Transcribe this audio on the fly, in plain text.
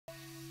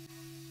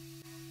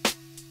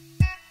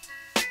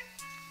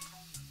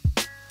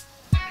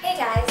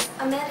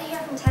Amanda here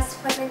from Test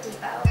Equipment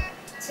Depot.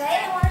 Today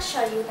I want to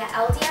show you the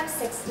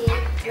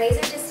LDM60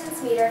 laser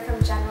distance meter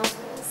from General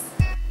Tools.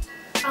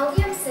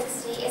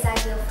 LDM60 is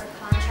ideal for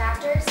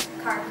contractors,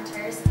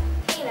 carpenters,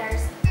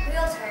 painters,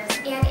 realtors,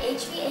 and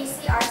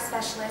HVAC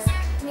specialists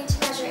who need to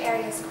measure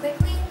areas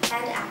quickly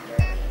and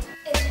accurately.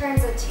 It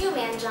turns a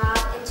two-man job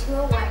into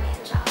a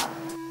one-man job.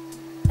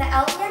 The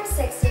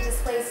LDM60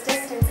 displays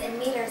distance in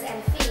meters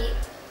and feet,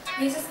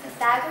 uses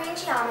Pythagorean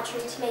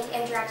geometry to make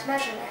indirect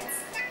measurements,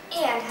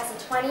 and has a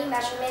 20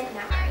 measurement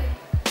memory.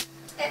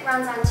 It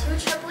runs on 2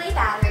 AAA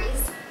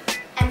batteries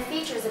and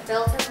features a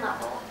built-in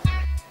level.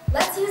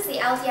 Let's use the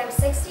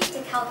LDM60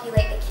 to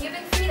calculate the cubic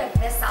feet of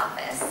this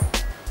office.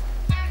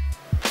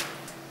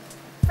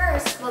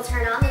 First, we'll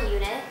turn on the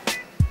unit.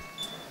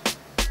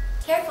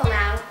 Careful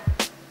now,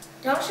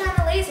 don't shine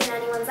the laser in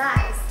anyone's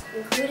eyes,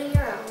 including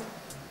your own.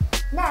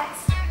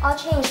 Next, I'll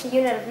change the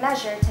unit of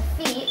measure to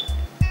feet.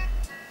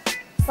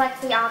 Select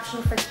the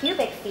option for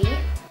cubic feet.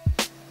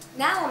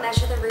 Now we'll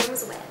measure the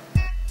room's width.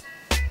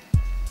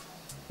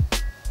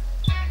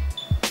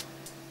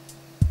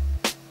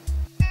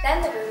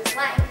 Then the room's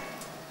length.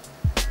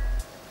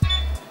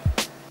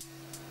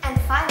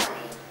 And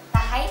finally, the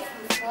height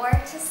from floor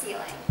to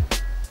ceiling.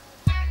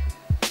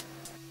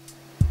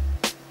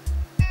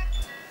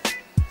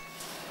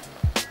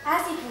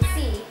 As you can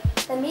see,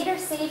 the meter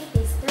saved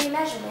these 3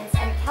 measurements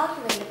and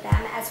calculated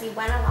them as we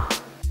went along.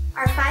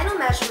 Our final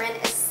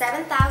measurement is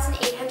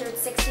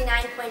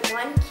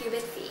 7,869.1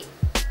 cubic feet.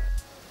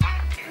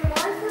 For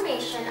more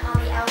information on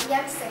the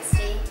LDM60,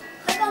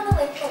 click on the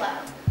link below.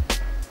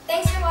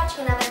 Thanks for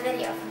watching another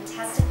video from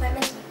Test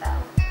Equipment Depot.